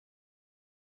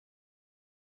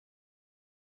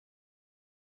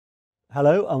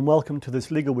Hello and welcome to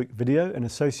this Legal Week video in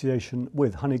association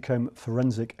with Honeycomb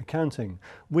Forensic Accounting.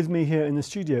 With me here in the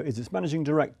studio is its Managing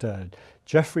Director,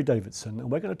 Jeffrey Davidson,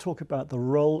 and we're going to talk about the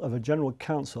role of a General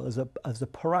Counsel as a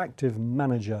proactive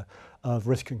manager of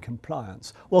risk and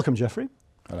compliance. Welcome, Jeffrey.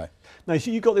 Hello. Now,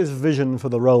 so you've got this vision for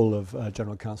the role of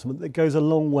General Counsel that goes a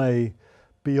long way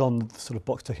beyond the sort of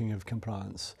box ticking of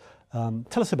compliance.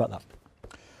 Tell us about that.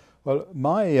 Well,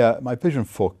 my vision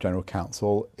for General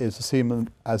Counsel is to see them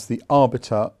as the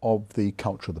arbiter of the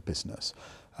culture of the business.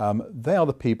 They are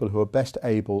the people who are best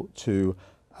able to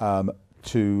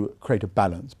create a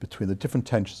balance between the different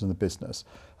tensions in the business.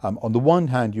 On the one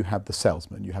hand, you have the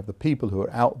salesmen, you have the people who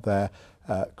are out there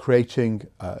creating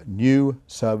new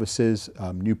services,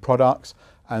 new products,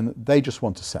 and they just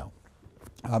want to sell.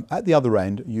 At the other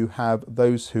end, you have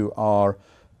those who are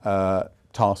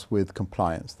tasked with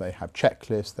compliance. They have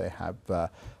checklists, they have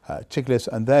tick lists,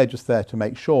 and they're just there to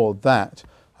make sure that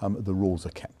the rules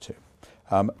are kept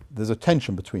to. There's a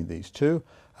tension between these two,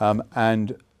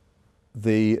 and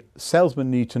the salesmen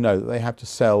need to know that they have to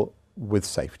sell with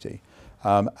safety.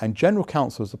 And General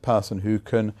Counsel is the person who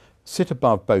can sit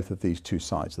above both of these two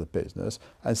sides of the business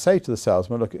and say to the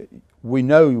salesman, look, we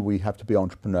know we have to be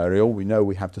entrepreneurial, we know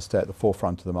we have to stay at the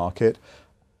forefront of the market,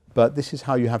 but this is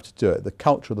how you have to do it. The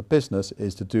culture of the business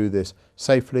is to do this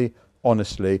safely,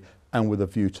 honestly, and with a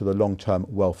view to the long-term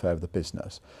welfare of the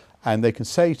business. And they can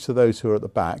say to those who are at the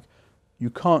back, you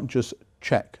can't just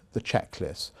check the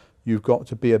checklist. You've got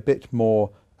to be a bit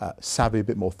more savvy, a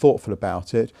bit more thoughtful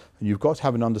about it, and you've got to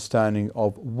have an understanding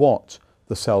of what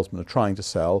the salesmen are trying to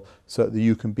sell so that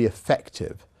you can be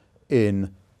effective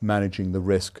in managing the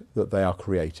risk that they are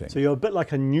creating. So you're a bit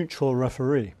like a neutral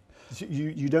referee.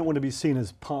 You don't want to be seen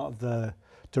as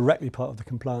directly part of the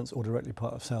compliance or directly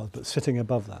part of sales, but sitting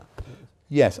above that.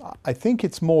 Yes, I think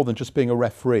it's more than just being a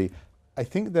referee. I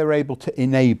think they're able to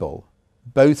enable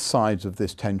both sides of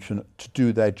this tension to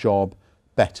do their job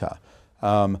better.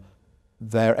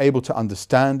 They're able to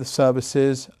understand the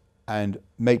services and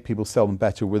make people sell them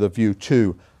better with a view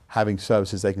to having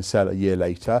services they can sell a year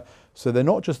later. So they're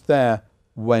not just there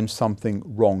when something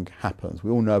wrong happens.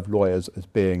 We all know of lawyers as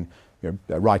being,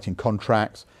 they're writing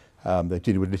contracts, they're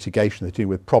dealing with litigation, they're dealing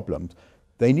with problems.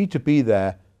 They need to be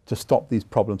there to stop these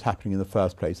problems happening in the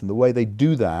first place. And the way they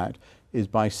do that is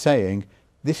by saying,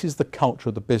 this is the culture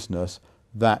of the business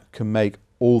that can make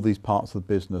all these parts of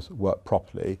the business work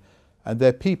properly. And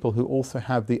they're people who also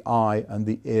have the eye and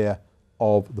the ear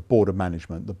of the board of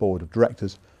management, the board of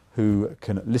directors, who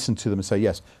can listen to them and say,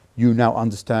 yes, you now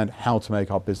understand how to make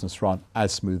our business run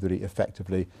as smoothly,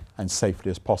 effectively, and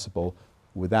safely as possible,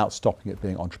 without stopping it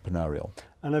being entrepreneurial.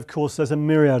 And of course, there's a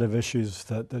myriad of issues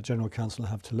that the General Counsel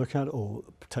have to look at, or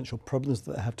potential problems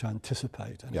that they have to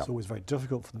anticipate. And It's always very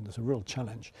difficult for them. There's a real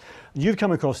challenge. You've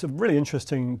come across a really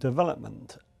interesting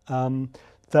development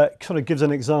that sort of gives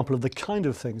an example of the kind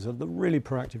of things that the really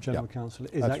proactive General Counsel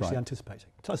is actually anticipating.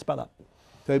 Tell us about that.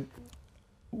 So,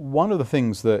 one of the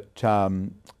things that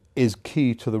is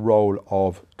key to the role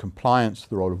of compliance,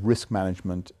 the role of risk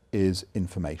management, is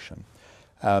information.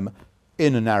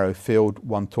 In a narrow field,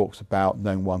 one talks about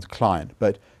knowing one's client,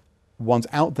 but one's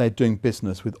out there doing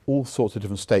business with all sorts of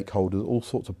different stakeholders, all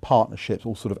sorts of partnerships,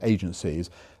 all sorts of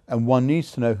agencies, and one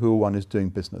needs to know who one is doing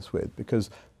business with, because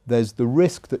there's the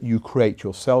risk that you create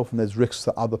yourself and there's risks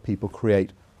that other people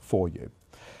create for you.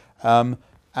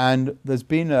 And there's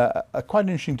been a quite an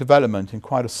interesting development in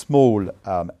quite a small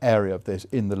area of this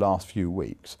in the last few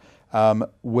weeks,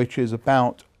 which is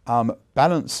about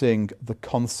balancing the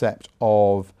concept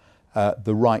of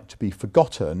the right to be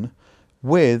forgotten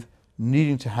with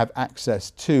needing to have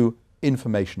access to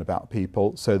information about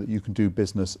people so that you can do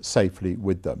business safely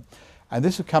with them. And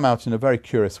this has come out in a very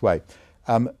curious way.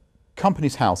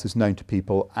 Companies House is known to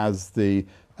people as the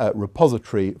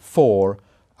repository for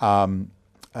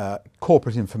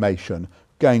corporate information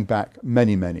going back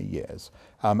many, many years.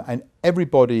 And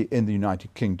everybody in the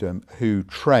United Kingdom who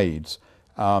trades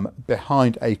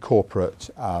behind a corporate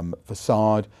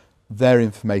facade, their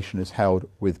information is held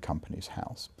with Companies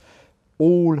House.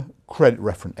 All credit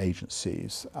reference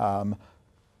agencies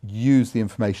use the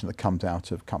information that comes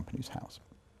out of Companies House.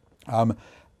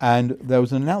 And there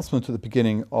was an announcement at the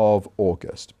beginning of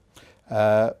August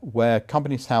where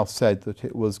Companies House said that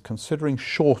it was considering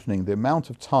shortening the amount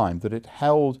of time that it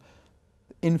held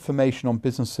information on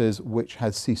businesses which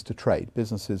had ceased to trade,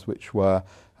 businesses which were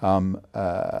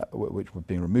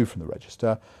being removed from the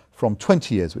register, from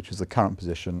 20 years, which is the current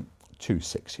position, to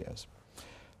 6 years.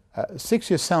 6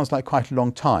 years sounds like quite a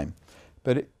long time,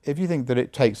 but if you think that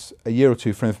it takes a year or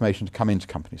two for information to come into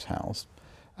Companies House,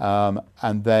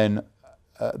 and then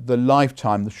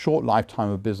the short lifetime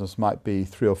of a business might be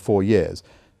 3 or 4 years.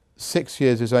 6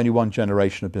 years is only one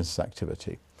generation of business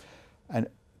activity. And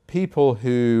people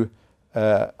who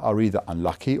are either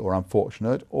unlucky or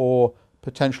unfortunate or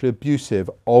potentially abusive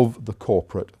of the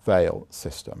corporate veil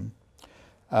system,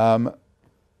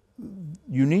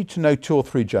 you need to know 2 or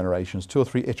 3 generations, 2 or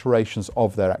 3 iterations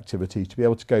of their activity to be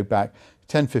able to go back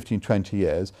 10, 15, 20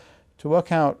 years to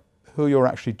work out who you're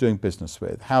actually doing business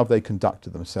with, how have they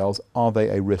conducted themselves, are they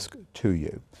a risk to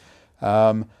you?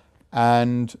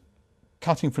 And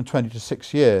cutting from 20 to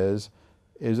 6 years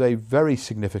is a very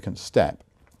significant step,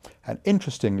 and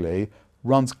interestingly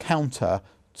runs counter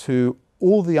to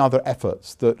all the other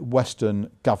efforts that Western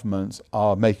governments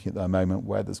are making at the moment,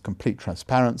 where there's complete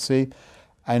transparency.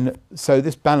 And so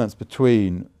this balance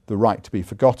between the right to be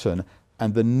forgotten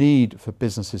and the need for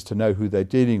businesses to know who they're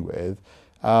dealing with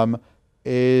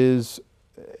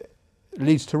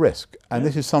leads to risk. And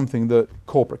this is something that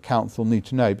corporate counsel need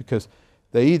to know, because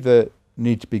they either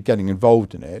need to be getting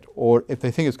involved in it, or if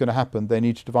they think it's going to happen, they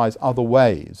need to devise other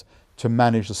ways to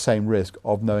manage the same risk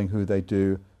of knowing who they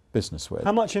do business with.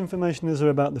 How much information is there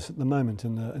about this at the moment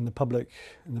in the public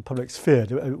sphere?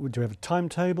 Do we have a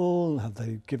timetable? Have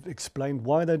they explained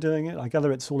why they're doing it? I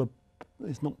gather it's not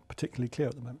particularly clear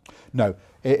at the moment. No,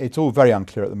 it's all very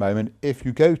unclear at the moment. If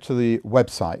you go to the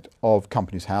website of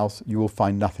Companies House, you will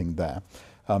find nothing there.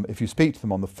 If you speak to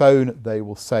them on the phone, they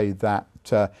will say that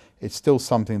it's still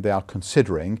something they are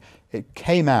considering. It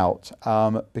came out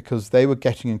because they were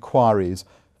getting inquiries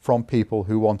from people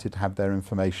who wanted to have their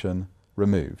information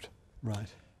removed. Right.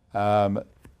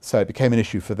 So it became an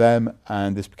issue for them,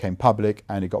 and this became public,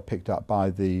 and it got picked up by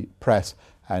the press,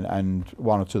 and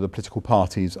 1 or 2 of the political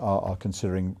parties are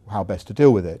considering how best to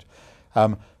deal with it.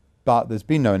 But there's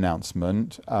been no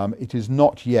announcement. It is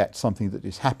not yet something that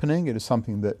is happening. It is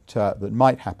something that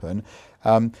might happen.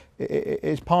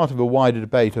 It's part of a wider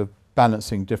debate of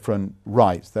balancing different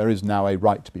rights. There is now a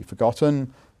right to be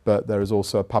forgotten, but there is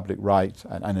also a public right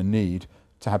and a need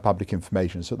to have public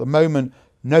information. So at the moment,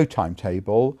 no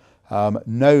timetable,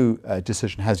 no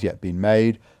decision has yet been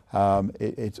made.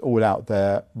 It's all out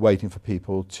there waiting for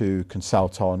people to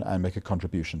consult on and make a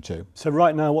contribution to. So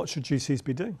right now, what should GCs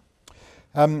be doing?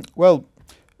 Well,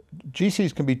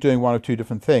 GCs can be doing 1 or 2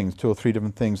 different things, 2 or 3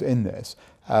 different things in this.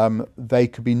 They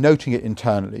could be noting it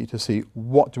internally to see,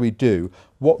 what do we do?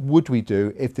 What would we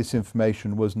do if this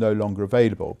information was no longer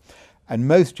available? And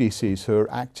most GCs who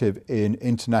are active in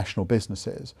international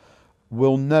businesses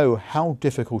will know how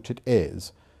difficult it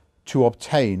is to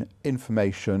obtain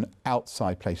information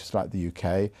outside places like the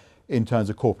UK in terms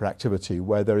of corporate activity,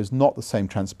 where there is not the same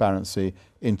transparency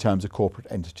in terms of corporate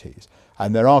entities.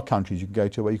 And there are countries you can go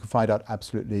to where you can find out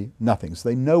absolutely nothing. So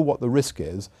they know what the risk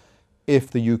is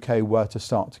if the UK were to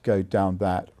start to go down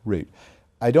that route.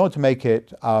 I don't want to make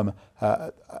it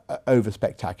over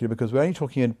spectacular, because we're only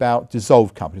talking about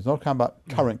dissolved companies, not talking about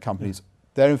current companies.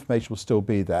 Their information will still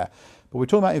be there. But we're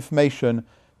talking about information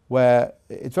where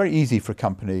it's very easy for a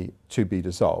company to be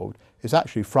dissolved. It's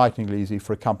actually frighteningly easy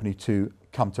for a company to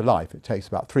come to life. It takes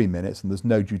about 3 minutes, and there's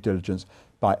no due diligence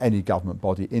by any government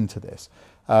body into this.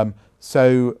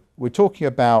 So we're talking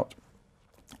about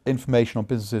information on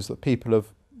businesses that people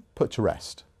have put to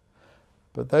rest.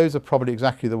 But those are probably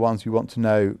exactly the ones you want to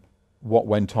know what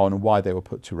went on and why they were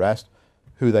put to rest,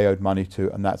 who they owed money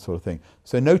to, and that sort of thing.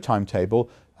 So no timetable.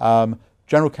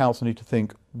 General counsel need to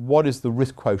think, what is the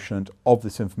risk quotient of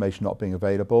this information not being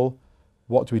available?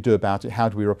 What do we do about it? How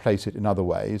do we replace it in other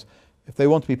ways? If they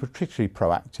want to be particularly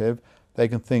proactive, they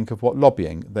can think of what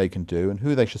lobbying they can do and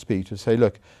who they should speak to. Say,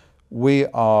 look, we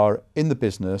are in the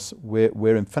business,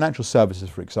 we're in financial services,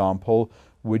 for example,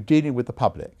 we're dealing with the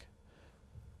public.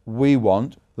 We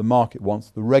want, the market wants,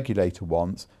 the regulator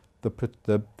wants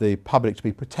the public to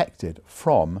be protected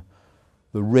from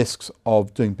the risks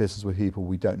of doing business with people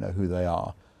we don't know who they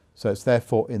are. So it's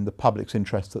therefore in the public's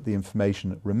interest that the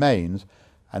information remains,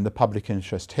 and the public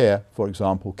interest here, for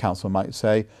example, counsel might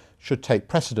say, should take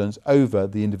precedence over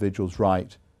the individual's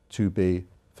right to be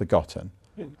forgotten.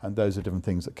 Yeah. And those are different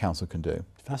things that counsel can do.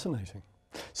 Fascinating.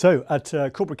 So at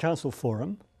Corporate Counsel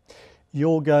Forum,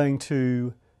 you're going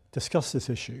to discuss this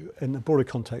issue in the broader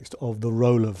context of the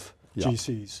role of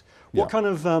GCs. What kind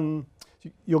of,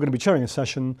 you're going to be chairing a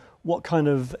session, what kind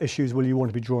of issues will you want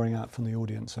to be drawing out from the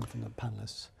audience and from the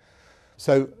panellists?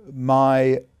 So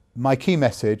my key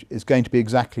message is going to be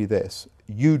exactly this.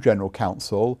 You, General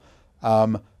Counsel,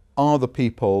 are the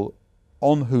people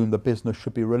on whom the business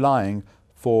should be relying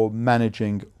for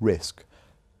managing risk.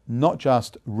 Not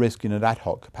just risk in an ad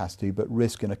hoc capacity, but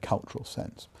risk in a cultural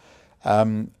sense.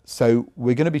 So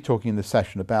we're going to be talking in this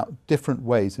session about different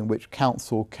ways in which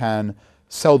counsel can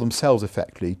sell themselves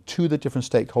effectively to the different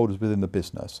stakeholders within the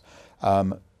business,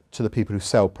 to the people who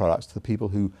sell products, to the people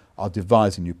who are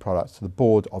devising new products, to the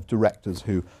board of directors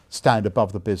who stand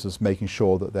above the business, making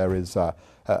sure that there is a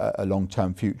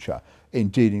long-term future, in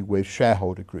dealing with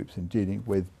shareholder groups, in dealing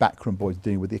with backroom boys,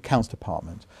 dealing with the accounts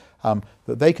department,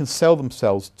 that they can sell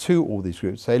themselves to all these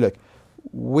groups, say, look,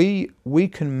 we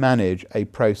can manage a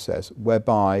process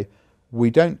whereby we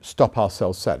don't stop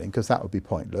ourselves selling, because that would be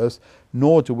pointless,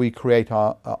 nor do we create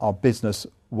our business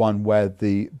one where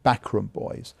the backroom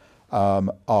boys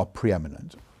are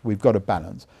preeminent. We've got a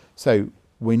balance. So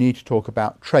we need to talk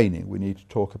about training. We need to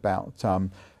talk about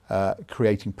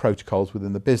creating protocols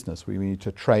within the business. We need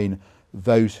to train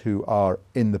those who are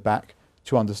in the back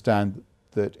to understand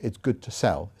that it's good to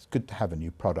sell. It's good to have a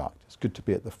new product. It's good to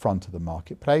be at the front of the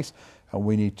marketplace. And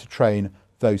we need to train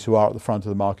those who are at the front of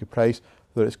the marketplace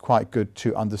that it's quite good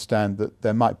to understand that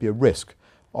there might be a risk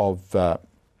of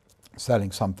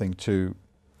selling something to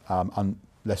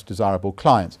less desirable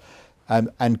clients.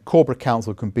 And corporate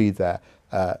counsel can be there,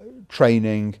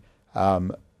 training,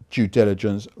 due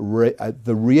diligence,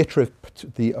 the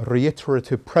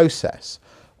reiterative process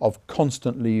of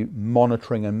constantly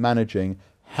monitoring and managing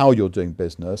how you're doing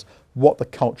business, what the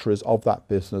culture is of that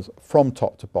business from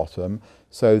top to bottom,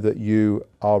 so that you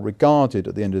are regarded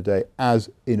at the end of the day as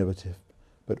innovative,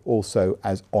 but also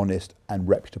as honest and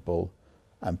reputable.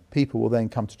 And people will then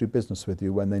come to do business with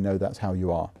you when they know that's how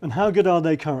you are. And how good are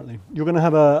they currently? You're going to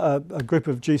have a group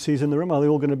of GCs in the room. Are they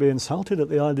all going to be insulted at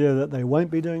the idea that they won't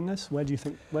be doing this? Where do you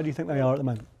think they are at the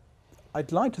moment?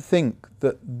 I'd like to think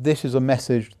that this is a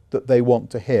message that they want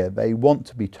to hear. They want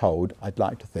to be told, I'd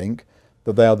like to think,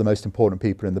 that they are the most important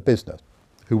people in the business.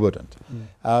 Who wouldn't?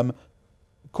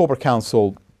 Corporate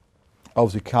counsel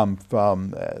obviously come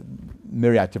from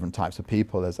myriad different types of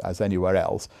people as anywhere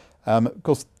else. Of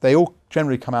course, they all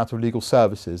generally come out of legal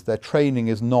services. Their training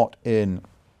is not in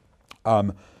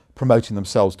promoting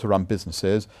themselves to run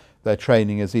businesses. Their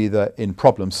training is either in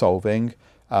problem solving,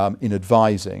 in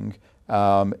advising,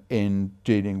 in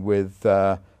dealing with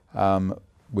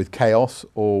chaos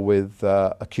or with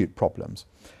acute problems.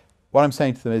 What I'm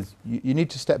saying to them is you need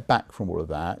to step back from all of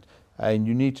that, and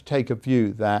you need to take a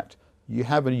view that you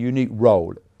have a unique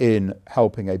role in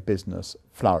helping a business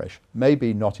flourish.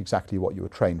 Maybe not exactly what you were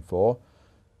trained for,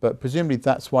 but presumably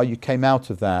that's why you came out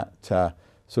of that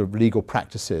sort of legal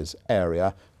practices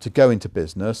area to go into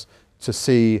business, to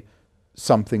see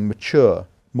something mature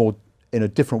more in a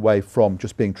different way from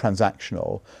just being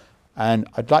transactional. And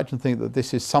I'd like to think that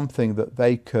this is something that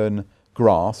they can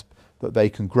grasp, that they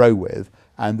can grow with,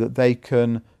 and that they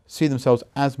can see themselves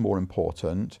as more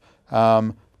important,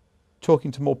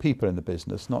 talking to more people in the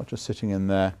business, not just sitting in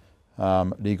their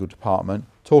legal department,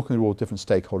 talking to all different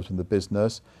stakeholders in the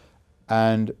business,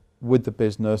 and with the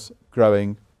business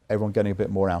growing, everyone getting a bit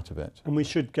more out of it. And we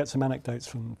should get some anecdotes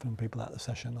from people at the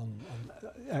session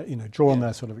on draw on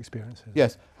their sort of experiences.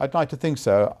 Yes, I'd like to think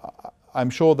so. I'm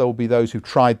sure there will be those who've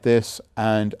tried this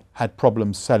and had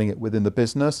problems selling it within the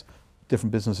business.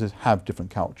 Different businesses have different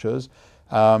cultures.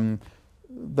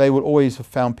 They will always have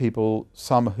found people,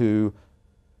 some who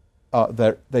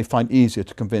they find easier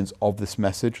to convince of this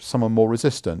message, some are more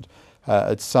resistant.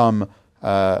 At some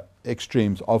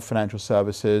extremes of financial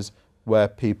services where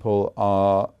people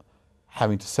are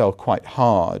having to sell quite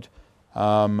hard,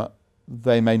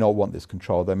 they may not want this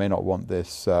control, they may not want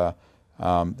this,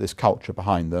 this culture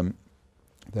behind them.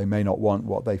 They may not want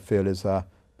what they feel is a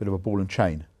bit of a ball and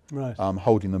chain, right,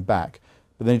 holding them back.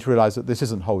 But they need to realise that this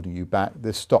isn't holding you back.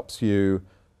 This stops you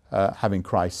having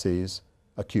crises,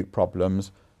 acute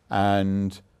problems,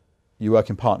 and you work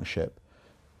in partnership.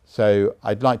 So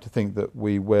I'd like to think that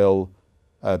we will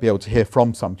be able to hear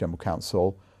from some general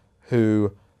counsel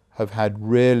who have had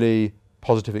really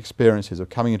positive experiences of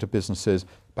coming into businesses,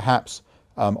 perhaps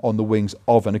on the wings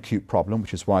of an acute problem,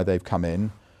 which is why they've come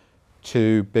in,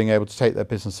 to being able to take their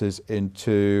businesses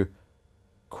into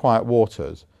quiet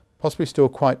waters, possibly still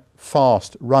quite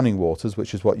fast running waters,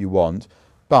 which is what you want,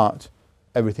 but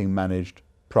everything managed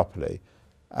properly.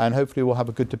 And hopefully we'll have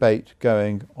a good debate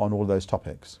going on all those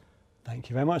topics. Thank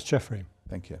you very much, Jeffrey.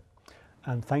 Thank you.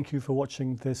 And thank you for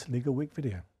watching this Legal Week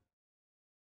video.